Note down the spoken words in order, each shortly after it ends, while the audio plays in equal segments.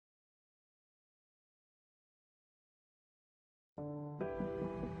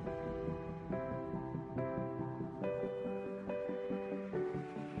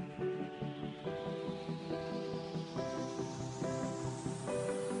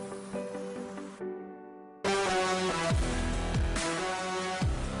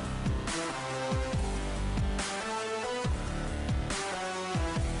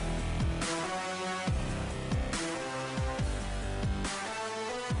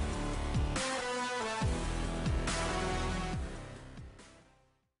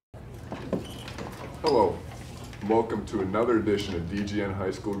Hello, and welcome to another edition of DGN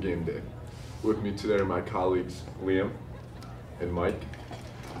High School Game Day. With me today are my colleagues Liam and Mike.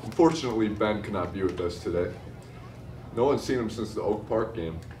 Unfortunately, Ben could not be with us today. No one's seen him since the Oak Park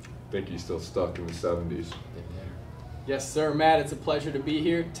game. I think he's still stuck in the 70s. Yes, sir, Matt. It's a pleasure to be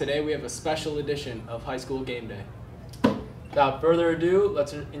here. Today we have a special edition of High School Game Day. Without further ado,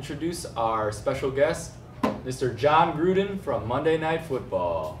 let's introduce our special guest, Mr. John Gruden from Monday Night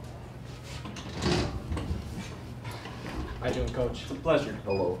Football. How you doing, Coach? It's a pleasure.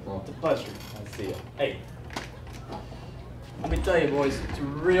 Hello. It's a pleasure. Nice to see you. Hey, let me tell you, boys, it's a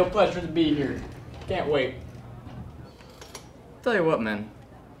real pleasure to be here. Can't wait. Tell you what, man.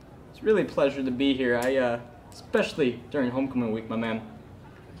 It's really a pleasure to be here. Especially during homecoming week, my man.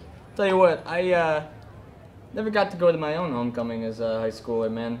 Tell you what, I never got to go to my own homecoming as a high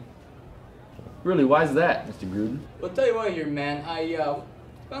schooler, man. Really, why is that, Mr. Gruden? Well, tell you what here, man. I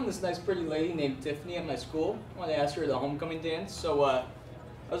found this nice pretty lady named Tiffany at my school. I wanted to ask her to the homecoming dance, so I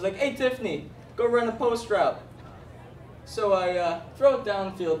was like, hey Tiffany, go run a post route. So I throw it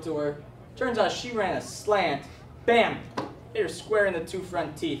downfield to her. Turns out she ran a slant. Bam! Hit her square in the two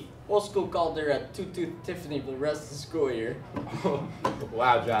front teeth. Whole school called her a two-tooth Tiffany for the rest of the school year.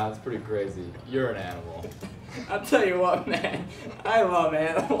 Wow, John, it's pretty crazy. You're an animal. I'll tell you what, man. I love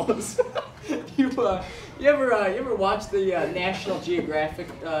animals. You ever watch the National Geographic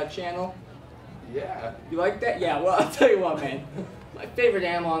channel? Yeah. You like that? Yeah. Well, I'll tell you what, man. My favorite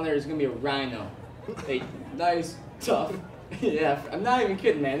animal on there is gonna be a rhino. They nice, tough. Yeah. I'm not even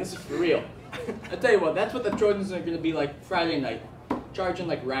kidding, man. This is for real. I'll tell you what. That's what the Trojans are gonna be like Friday night, charging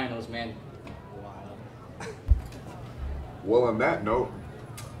like rhinos, man. Wow. Well, on that note,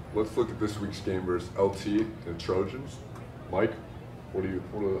 let's look at this week's game versus LT and the Trojans. Mike, what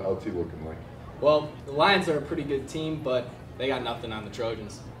are LT looking like? Well, the Lions are a pretty good team, but they got nothing on the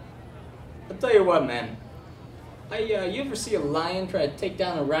Trojans. I'll tell you what, man. You ever see a lion try to take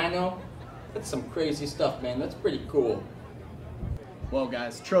down a rhino? That's some crazy stuff, man. That's pretty cool. Well,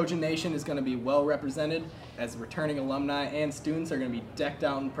 guys, Trojan Nation is going to be well represented as returning alumni and students are going to be decked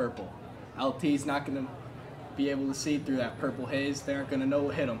out in purple. LT's not going to be able to see through that purple haze. They aren't going to know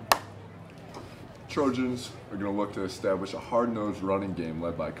what hit them. Trojans are going to look to establish a hard-nosed running game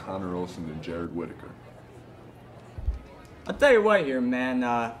led by Connor Olson and Jared Whitaker. I'll tell you what here,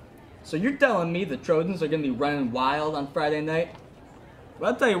 man. So you're telling me the Trojans are going to be running wild on Friday night?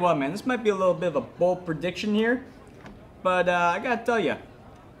 Well, I'll tell you what, man. This might be a little bit of a bold prediction here. But I got to tell you, I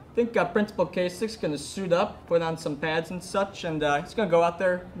think Principal Kasich's going to suit up, put on some pads and such, and he's going to go out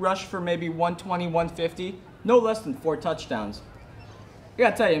there, rush for maybe 120, 150, no less than 4 touchdowns. I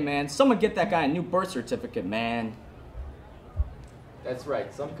gotta tell you, man, someone get that guy a new birth certificate, man. That's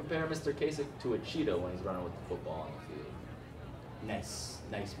right. Some compare Mr. Kasich to a cheetah when he's running with the football on the field. Nice,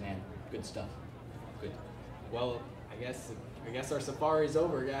 man. Good stuff. Good. Well, I guess our safari's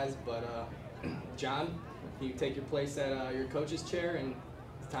over, guys, but John, you take your place at your coach's chair, and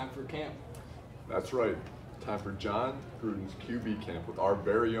it's time for camp. That's right. Time for John Gruden's QB camp with our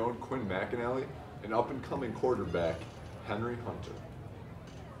very own Quinn McAnally and up-and-coming quarterback, Henry Hunter.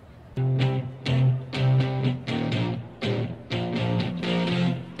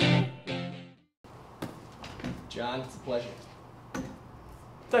 John, it's a pleasure.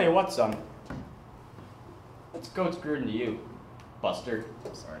 Tell you what, son. Let's Coach Gruden to you, Buster.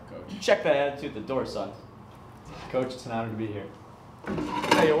 Sorry, Coach. You check that attitude at the door, son. Coach, it's an honor to be here.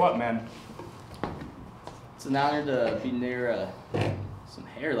 Tell you what, man. It's an honor to be near some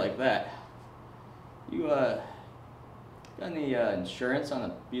hair like that. You got any insurance on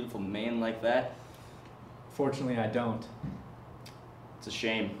a beautiful mane like that? Fortunately, I don't. It's a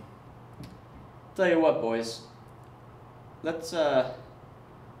shame. Tell you what, boys. Let's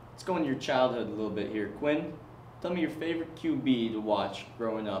go into your childhood a little bit here. Quinn, tell me your favorite QB to watch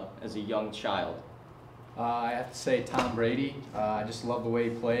growing up as a young child. I have to say Tom Brady. I just love the way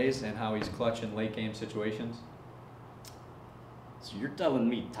he plays and how he's clutch in late game situations. So you're telling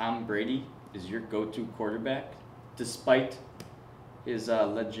me Tom Brady is your go-to quarterback, despite his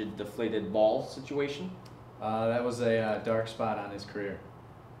alleged deflated ball situation? That was a dark spot on his career.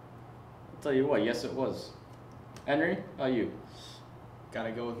 I'll tell you what, yes it was. Henry, how about you?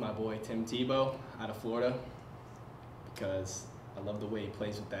 Gotta go with my boy Tim Tebow out of Florida because I love the way he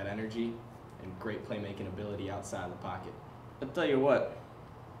plays with that energy and great playmaking ability outside the pocket. I'll tell you what,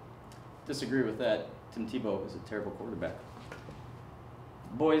 disagree with that. Tim Tebow is a terrible quarterback.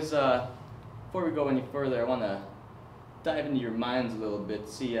 Boys, before we go any further, I want to dive into your minds a little bit,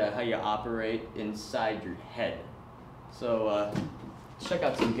 see how you operate inside your head. So, check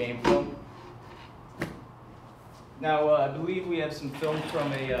out some game film. Now, I believe we have some film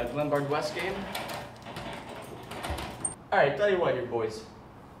from a Glenbard West game. Alright, tell you what here, boys.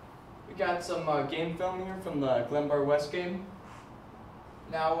 We got some game film here from the Glenbar West game.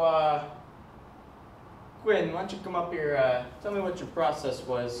 Now, Quinn, why don't you come up here, tell me what your process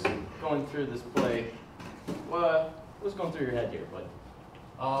was going through this play. What was going through your head here, bud?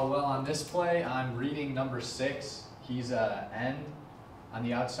 Well, on this play, I'm reading number 6. He's end on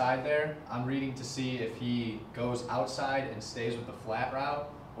the outside there. I'm reading to see if he goes outside and stays with the flat route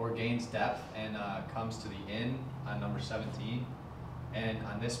or gains depth and comes to the in on number 17. And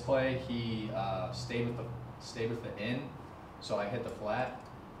on this play, he stayed with the in, so I hit the flat,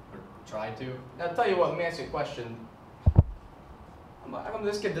 or tried to. Now, I'll tell you what, let me ask you a question. How come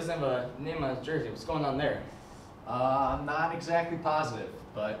this kid doesn't have a name on his jersey? What's going on there? I'm not exactly positive,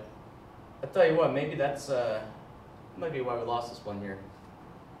 but I'll tell you what, maybe that's, might be why we lost this one here.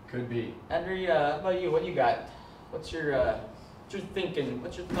 could be. Henry, how about you? What you got? What's your thinking?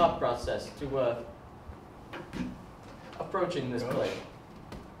 What's your thought process to approaching this play?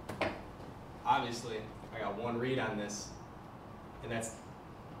 Obviously, I got one read on this, and that's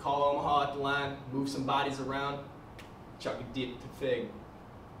call Omaha at the line, move some bodies around, chuck it deep to Fig.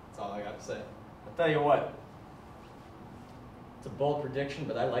 That's all I got to say. I'll tell you what. It's a bold prediction,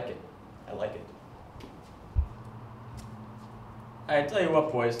 but I like it. I like it. Alright, tell you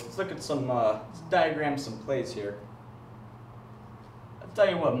what, boys. Let's look at some, let's diagram some plays here. I'll tell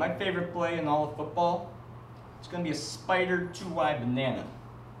you what, my favorite play in all of football, it's going to be a spider 2-wide banana.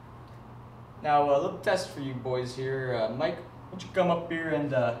 Now, a little test for you boys here. Mike, why don't you come up here and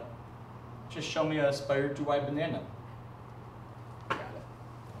just show me a spider 2-wide banana. Got it.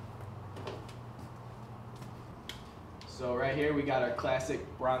 So right here we got our classic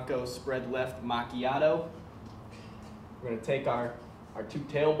Bronco spread left macchiato. We're going to take our two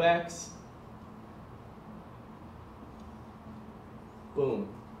tailbacks. Boom.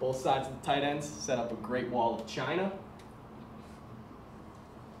 Both sides of the tight ends set up a great wall of China.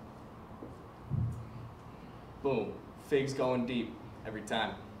 Boom. Figs going deep every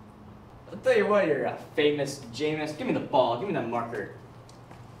time. I'll tell you what, you're a famous Jameis. Give me the ball. Give me that marker.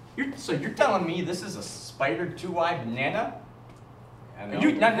 So you're telling me this is a spider 2-wide banana? No,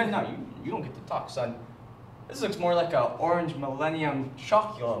 you don't get to talk, son. This looks more like a orange millennium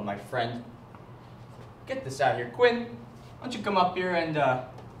chocula, my friend. Get this out here. Quinn, why don't you come up here and why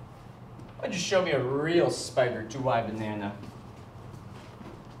don't you show me a real spider 2-wide banana?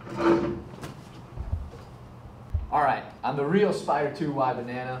 Alright, on the real spider 2-wide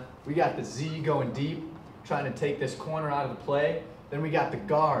banana, we got the Z going deep, trying to take this corner out of the play. Then we got the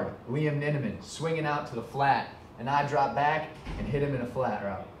guard, Liam Ninneman, swinging out to the flat, and I drop back and hit him in a flat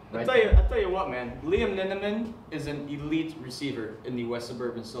route. Right I'll tell you what, man. Liam Ninneman is an elite receiver in the West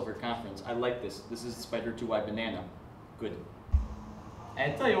Suburban Silver Conference. I like this. This is spider 2-wide banana. Good.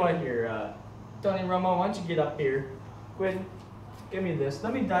 And I tell you what here, Tony Romo, why don't you get up here? Quinn, give me this.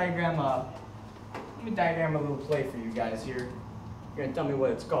 Let me diagram a little play for you guys here. You're gonna tell me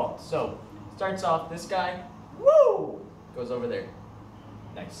what it's called. So, starts off this guy. Woo! Goes over there.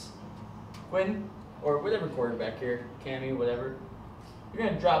 Nice. Quinn, or whatever quarterback here, Cammy, whatever. You're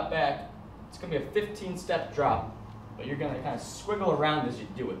gonna drop back. It's gonna be a 15-step drop, but you're gonna kind of squiggle around as you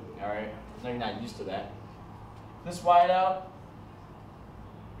do it. All right? I know you're not used to that. This wide out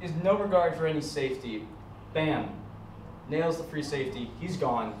is no regard for any safety. Bam. Nails the free safety. He's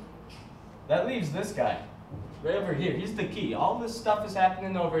gone. That leaves this guy right over here. He's the key. All this stuff is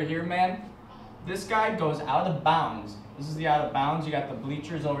happening over here, man. This guy goes out of bounds. This is the out of bounds. You got the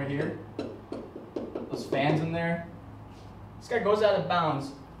bleachers over here. Those fans in there. This guy goes out of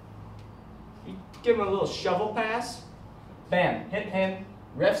bounds. You give him a little shovel pass. Bam. Hit him.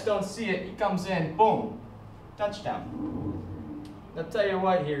 Refs don't see it. He comes in. Boom. Touchdown. I'll tell you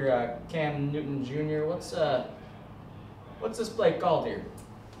what here, Cam Newton Jr. What's this play called here?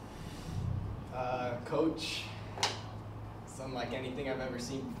 Coach, it's unlike anything I've ever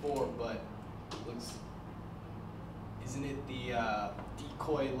seen before, but isn't it the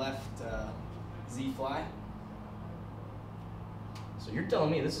decoy left Z fly? So you're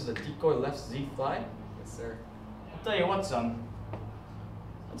telling me this is a decoy left Z fly? Yes, sir. I'll tell you what, son.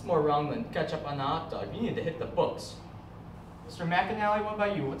 That's more wrong than ketchup on a hot dog. You need to hit the books. Mr. McAnally, what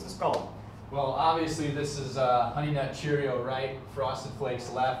about you? What's this called? Well, obviously this is Honey Nut Cheerio right, Frosted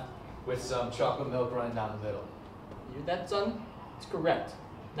Flakes left, with some chocolate milk running down the middle. You hear that, son? It's correct.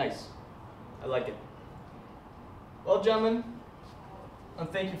 Nice. I like it. Well, gentlemen,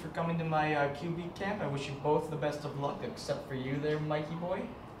 thank you for coming to my QB camp. I wish you both the best of luck, except for you there, Mikey boy.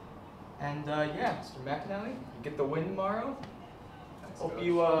 And yeah, Mr. McAnally, you get the win tomorrow. Thanks, Hope Coach.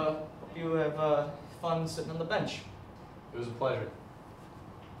 you have fun sitting on the bench. It was a pleasure.